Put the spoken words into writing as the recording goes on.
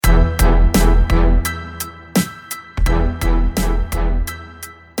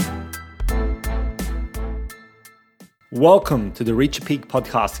Welcome to the Reach Your Peak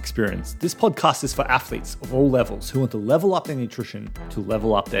podcast experience. This podcast is for athletes of all levels who want to level up their nutrition to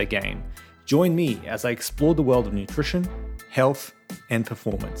level up their game. Join me as I explore the world of nutrition, health, and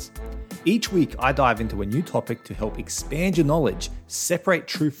performance. Each week, I dive into a new topic to help expand your knowledge, separate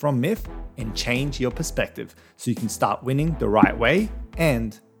truth from myth, and change your perspective so you can start winning the right way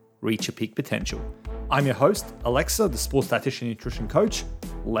and reach your peak potential. I'm your host, Alexa, the sports dietitian nutrition coach.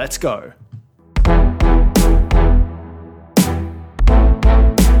 Let's go.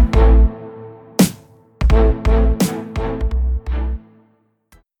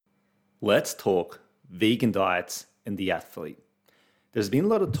 Let's talk vegan diets and the athlete. There's been a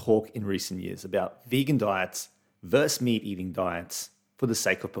lot of talk in recent years about vegan diets versus meat-eating diets for the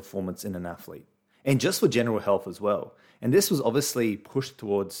sake of performance in an athlete, and just for general health as well. And this was obviously pushed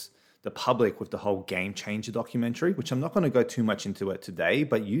towards the public with the whole Game Changer documentary, which I'm not going to go too much into it today,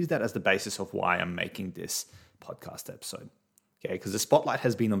 but use that as the basis of why I'm making this podcast episode. Okay, because the spotlight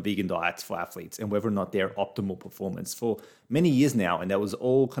has been on vegan diets for athletes and whether or not they're optimal performance for many years now, and that was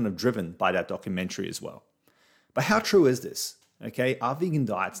all kind of driven by that documentary as well. But how true is this? Okay, are vegan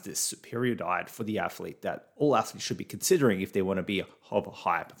diets this superior diet for the athlete that all athletes should be considering if they want to be of a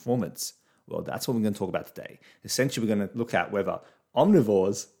higher performance? Well, that's what we're going to talk about today. Essentially, we're going to look at whether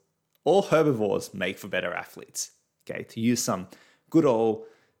omnivores or herbivores make for better athletes. Okay, to use some good old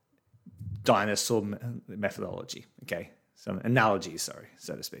dinosaur methodology. Okay. Some analogies,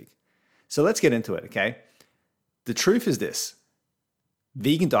 so to speak. So let's get into it, okay? The truth is this.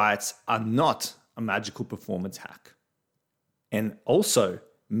 Vegan diets are not a magical performance hack. And also,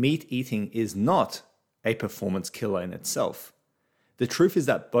 meat eating is not a performance killer in itself. The truth is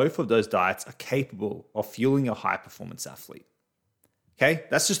that both of those diets are capable of fueling a high-performance athlete. Okay?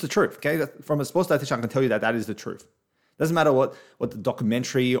 That's just the truth, okay? From a sports dietitian, I can tell you that is the truth. Doesn't matter what the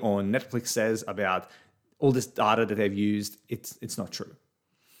documentary on Netflix says about all this data that they've used, it's not true.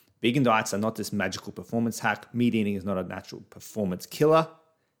 Vegan diets are not this magical performance hack. Meat eating is not a natural performance killer.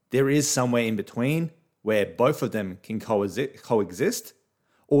 There is somewhere in between where both of them can coexist.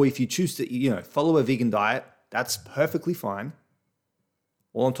 Or if you choose to, follow a vegan diet, that's perfectly fine.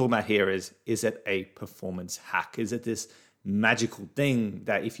 All I'm talking about here is it a performance hack? Is it this magical thing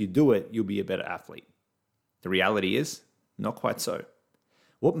that if you do it, you'll be a better athlete? The reality is, not quite so.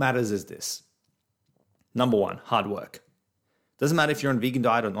 What matters is this. Number one, hard work. Doesn't matter if you're on a vegan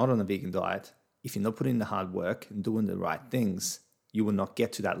diet or not on a vegan diet. If you're not putting in the hard work and doing the right things, you will not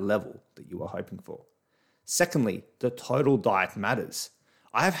get to that level that you are hoping for. Secondly, the total diet matters.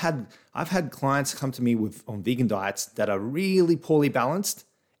 I've had clients come to me on vegan diets that are really poorly balanced,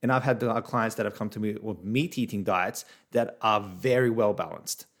 and I've had clients that have come to me with meat-eating diets that are very well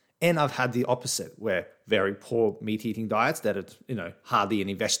balanced. And I've had the opposite, where very poor meat-eating diets that are, hardly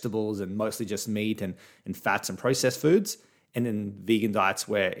any vegetables and mostly just meat and fats and processed foods, and then vegan diets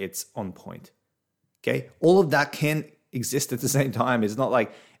where it's on point. Okay, all of that can exist at the same time. It's not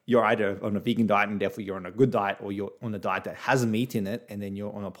like you're either on a vegan diet and therefore you're on a good diet, or you're on a diet that has meat in it and then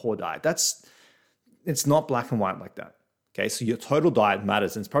you're on a poor diet. It's not black and white like that. Okay, so your total diet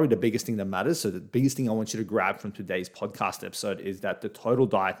matters, and it's probably the biggest thing that matters. So the biggest thing I want you to grab from today's podcast episode is that the total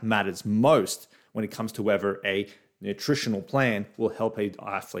diet matters most when it comes to whether a nutritional plan will help an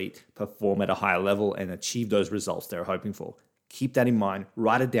athlete perform at a higher level and achieve those results they're hoping for. Keep that in mind.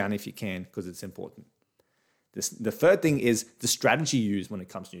 Write it down if you can, because it's important. The third thing is the strategy used when it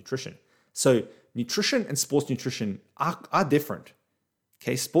comes to nutrition. So nutrition and sports nutrition are different.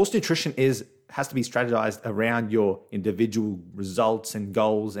 Okay, sports nutrition has to be strategized around your individual results and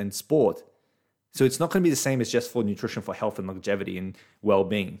goals and sport. So it's not going to be the same as just for nutrition for health and longevity and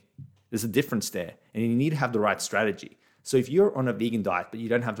well-being. There's a difference there, and you need to have the right strategy. So if you're on a vegan diet but you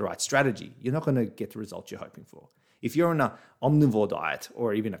don't have the right strategy, you're not going to get the results you're hoping for. If you're on an omnivore diet,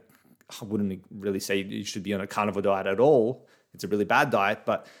 or even I wouldn't really say you should be on a carnivore diet at all. It's a really bad diet,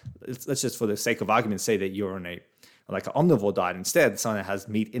 but let's just, for the sake of argument, say that you're on an omnivore diet instead, something that has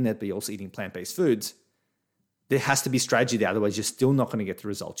meat in it, but you're also eating plant-based foods. There has to be strategy there, otherwise you're still not going to get the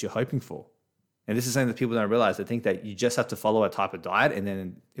results you're hoping for. And this is something that people don't realize. They think that you just have to follow a type of diet and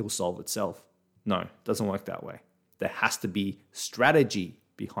then it will solve itself. No, it doesn't work that way. There has to be strategy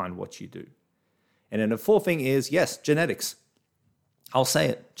behind what you do. And then the fourth thing is, yes, genetics. I'll say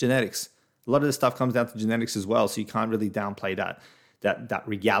it, genetics. A lot of this stuff comes down to genetics as well, so you can't really downplay that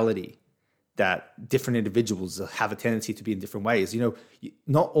reality that different individuals have a tendency to be in different ways.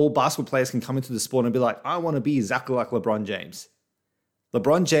 Not all basketball players can come into the sport and be like, I want to be exactly like LeBron James.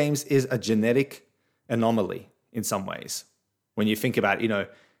 LeBron James is a genetic anomaly in some ways. When you think about,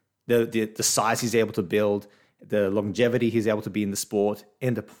 the size he's able to build, the longevity he's able to be in the sport,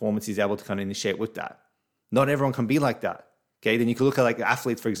 and the performance he's able to kind of initiate with that. Not everyone can be like that. Okay, then you can look at like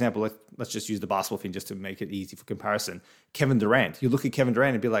athletes, for example. Let's just use the basketball thing just to make it easy for comparison. Kevin Durant. You look at Kevin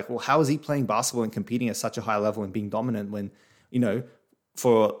Durant and be like, well, how is he playing basketball and competing at such a high level and being dominant when,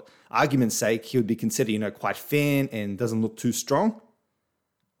 for argument's sake, he would be considered, quite thin and doesn't look too strong?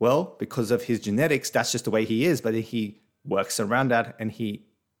 Well, because of his genetics, that's just the way he is. But he works around that and he,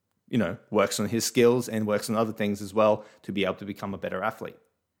 works on his skills and works on other things as well to be able to become a better athlete.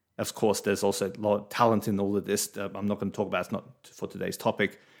 Of course, there's also a lot of talent in all of this. I'm not going to talk about it. It's not for today's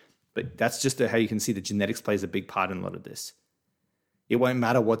topic. But that's just how you can see the genetics plays a big part in a lot of this. It won't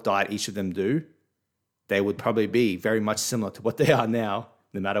matter what diet each of them do. They would probably be very much similar to what they are now,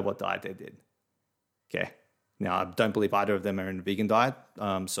 no matter what diet they did. Okay. Now, I don't believe either of them are in a vegan diet.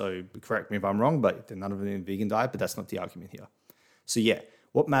 So correct me if I'm wrong, but none of them are in a vegan diet, but that's not the argument here. So yeah,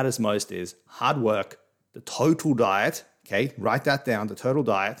 what matters most is hard work, the total diet. Okay, write that down, the total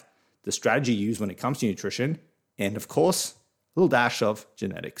diet, the strategy used when it comes to nutrition, and of course, a little dash of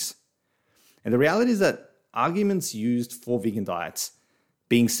genetics. And the reality is that arguments used for vegan diets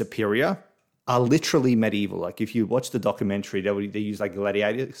being superior are literally medieval. Like if you watch the documentary, they use like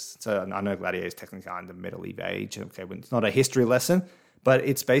gladiators. So I know gladiators technically are in the medieval age. Okay, when it's not a history lesson, but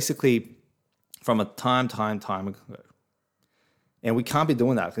it's basically from a time ago. And we can't be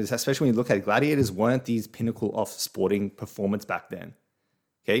doing that because especially when you look at it, gladiators weren't these pinnacle of sporting performance back then.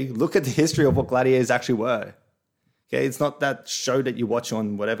 Okay, look at the history of what gladiators actually were. Okay, it's not that show that you watch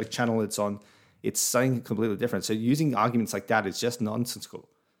on whatever channel it's on. It's something completely different. So using arguments like that is just nonsensical.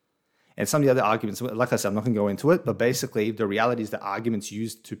 And some of the other arguments, like I said, I'm not going to go into it, but basically the reality is that arguments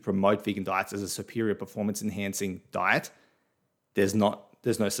used to promote vegan diets as a superior performance-enhancing diet, there's no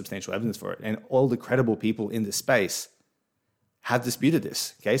substantial evidence for it. And all the credible people in this space have disputed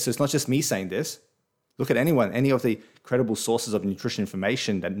this. Okay, so it's not just me saying this. Look at any of the credible sources of nutrition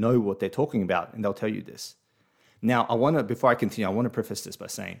information that know what they're talking about, and they'll tell you this. Now, before I continue, I want to preface this by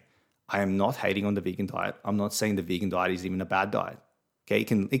saying I am not hating on the vegan diet. I'm not saying the vegan diet is even a bad diet. Okay, it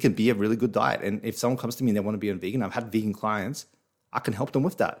can be a really good diet. And if someone comes to me and they want to be a vegan, I've had vegan clients, I can help them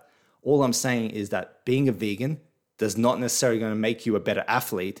with that. All I'm saying is that being a vegan does not necessarily going to make you a better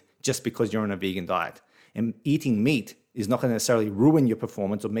athlete just because you're on a vegan diet. And eating meat is not going to necessarily ruin your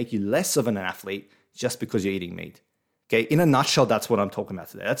performance or make you less of an athlete just because you're eating meat. Okay, in a nutshell, that's what I'm talking about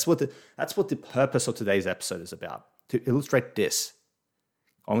today. That's what the purpose of today's episode is about, to illustrate this.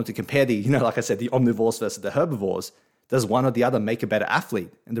 I want to compare like I said, the omnivores versus the herbivores. Does one or the other make a better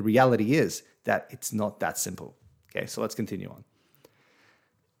athlete? And the reality is that it's not that simple. Okay, so let's continue on.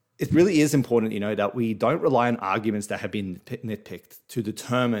 It really is important, that we don't rely on arguments that have been nitpicked to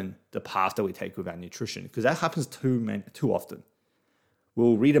determine the path that we take with our nutrition, because that happens too often.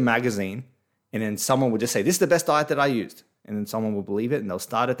 We'll read a magazine and then someone will just say, this is the best diet that I used. And then someone will believe it and they'll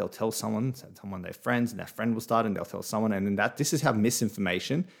start it. They'll tell someone, their friends, and their friend will start it and they'll tell someone. And then this is how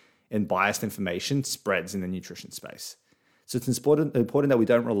misinformation and biased information spreads in the nutrition space. So it's important that we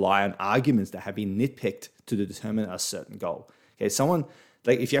don't rely on arguments that have been nitpicked to determine a certain goal. Okay,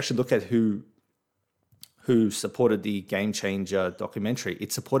 if you actually look at who supported the Game Changer documentary,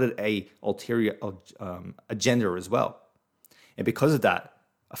 it supported a ulterior agenda as well. And because of that,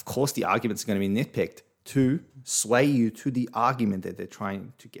 of course, the arguments are going to be nitpicked to sway you to the argument that they're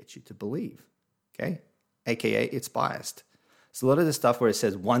trying to get you to believe. Okay, AKA it's biased. So a lot of the stuff where it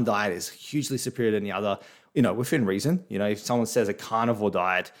says one diet is hugely superior than the other, within reason. If someone says a carnivore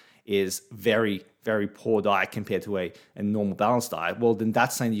diet is very, very poor diet compared to a normal balanced diet, well, then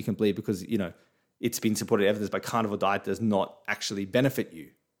that's something you can believe because, it's been supported evidence by carnivore diet does not actually benefit you.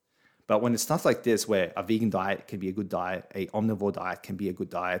 But when it's stuff like this, where a vegan diet can be a good diet, a omnivore diet can be a good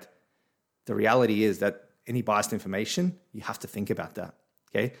diet, the reality is that any biased information, you have to think about that.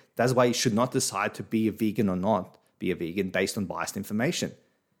 Okay, that's why you should not decide to be a vegan or not be a vegan based on biased information.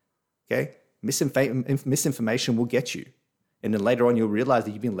 Okay, misinformation will get you. And then later on, you'll realize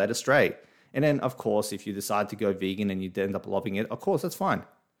that you've been led astray. And then, of course, if you decide to go vegan and you end up loving it, of course, that's fine.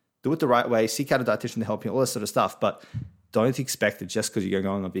 Do it the right way. Seek out a dietitian to help you, all that sort of stuff. But don't expect that just because you're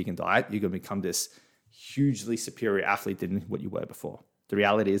going on a vegan diet, you're going to become this hugely superior athlete than what you were before. The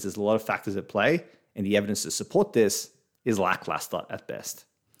reality is there's a lot of factors at play, and the evidence to support this is lackluster at best.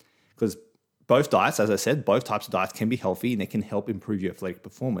 Because both diets, as I said, both types of diets can be healthy and they can help improve your athletic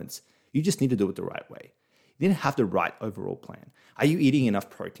performance. You just need to do it the right way. You need to have the right overall plan. Are you eating enough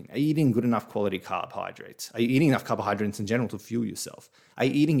protein? Are you eating good enough quality carbohydrates? Are you eating enough carbohydrates in general to fuel yourself? Are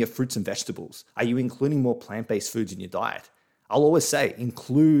you eating your fruits and vegetables? Are you including more plant-based foods in your diet? I'll always say,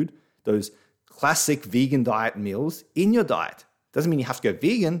 include those classic vegan diet meals in your diet. Doesn't mean you have to go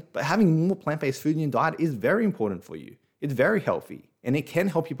vegan, but having more plant-based food in your diet is very important for you. It's very healthy. And it can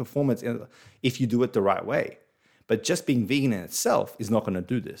help your performance if you do it the right way. But just being vegan in itself is not going to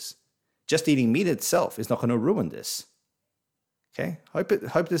do this. Just eating meat itself is not going to ruin this. Okay?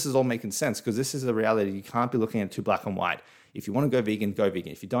 Hope this is all making sense, because this is the reality. You can't be looking at it too black and white. If you want to go vegan, go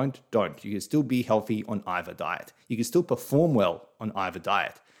vegan. If you don't. You can still be healthy on either diet. You can still perform well on either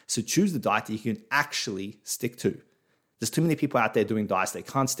diet. So choose the diet that you can actually stick to. There's too many people out there doing diets they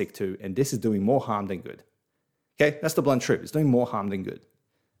can't stick to, and this is doing more harm than good. Okay? That's the blunt truth. It's doing more harm than good.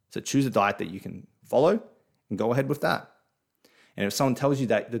 So choose a diet that you can follow and go ahead with that. And if someone tells you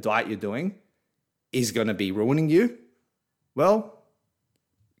that the diet you're doing is going to be ruining you, well,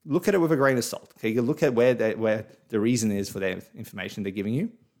 look at it with a grain of salt. Okay, you look at where the reason is for the information they're giving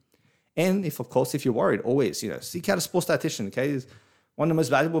you, and if you're worried, always seek out a sports dietitian. Okay, one of the most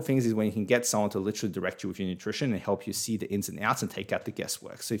valuable things is when you can get someone to literally direct you with your nutrition and help you see the ins and outs and take out the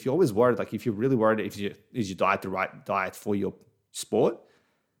guesswork. So if you're always worried, like if you're really worried is your diet the right diet for your sport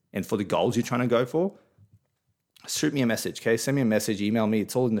and for the goals you're trying to go for, shoot me a message, okay? Send me a message, email me.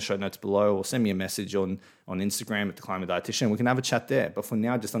 It's all in the show notes below, or send me a message on Instagram at The Climate Dietitian. We can have a chat there. But for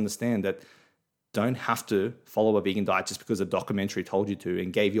now, just understand that don't have to follow a vegan diet just because a documentary told you to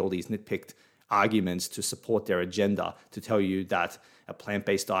and gave you all these nitpicked arguments to support their agenda to tell you that a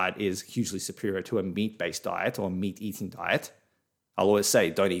plant-based diet is hugely superior to a meat-based diet or a meat-eating diet. I'll always say,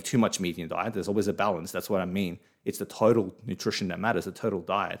 don't eat too much meat in your diet. There's always a balance. That's what I mean. It's the total nutrition that matters, the total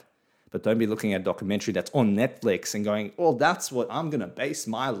diet. But don't be looking at a documentary that's on Netflix and going, well, that's what I'm going to base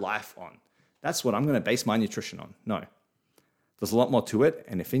my life on. That's what I'm going to base my nutrition on. No. There's a lot more to it.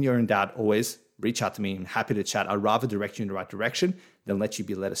 And if you're in doubt, always reach out to me. I'm happy to chat. I'd rather direct you in the right direction than let you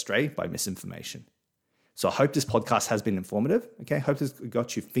be led astray by misinformation. So I hope this podcast has been informative. Okay. I hope this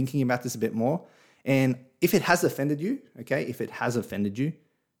got you thinking about this a bit more. And if it has offended you,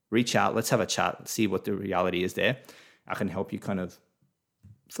 reach out. Let's have a chat. See what the reality is there. I can help you kind of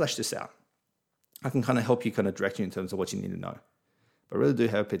flesh this out. I can kind of help you kind of direct you in terms of what you need to know. But I really do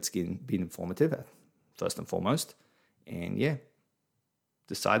hope it's been informative, first and foremost. And yeah,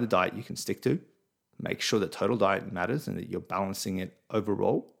 decide the diet you can stick to. Make sure that total diet matters and that you're balancing it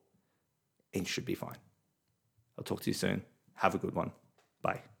overall, and you should be fine. I'll talk to you soon. Have a good one.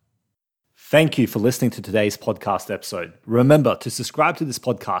 Bye. Thank you for listening to today's podcast episode. Remember to subscribe to this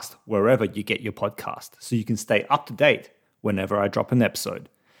podcast wherever you get your podcast so you can stay up to date whenever I drop an episode.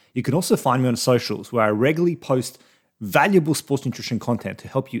 You can also find me on socials where I regularly post valuable sports nutrition content to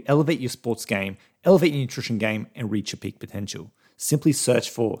help you elevate your sports game, elevate your nutrition game, and reach your peak potential. Simply search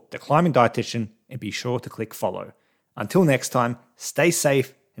for The Climbing Dietitian and be sure to click follow. Until next time, stay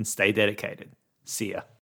safe and stay dedicated. See ya.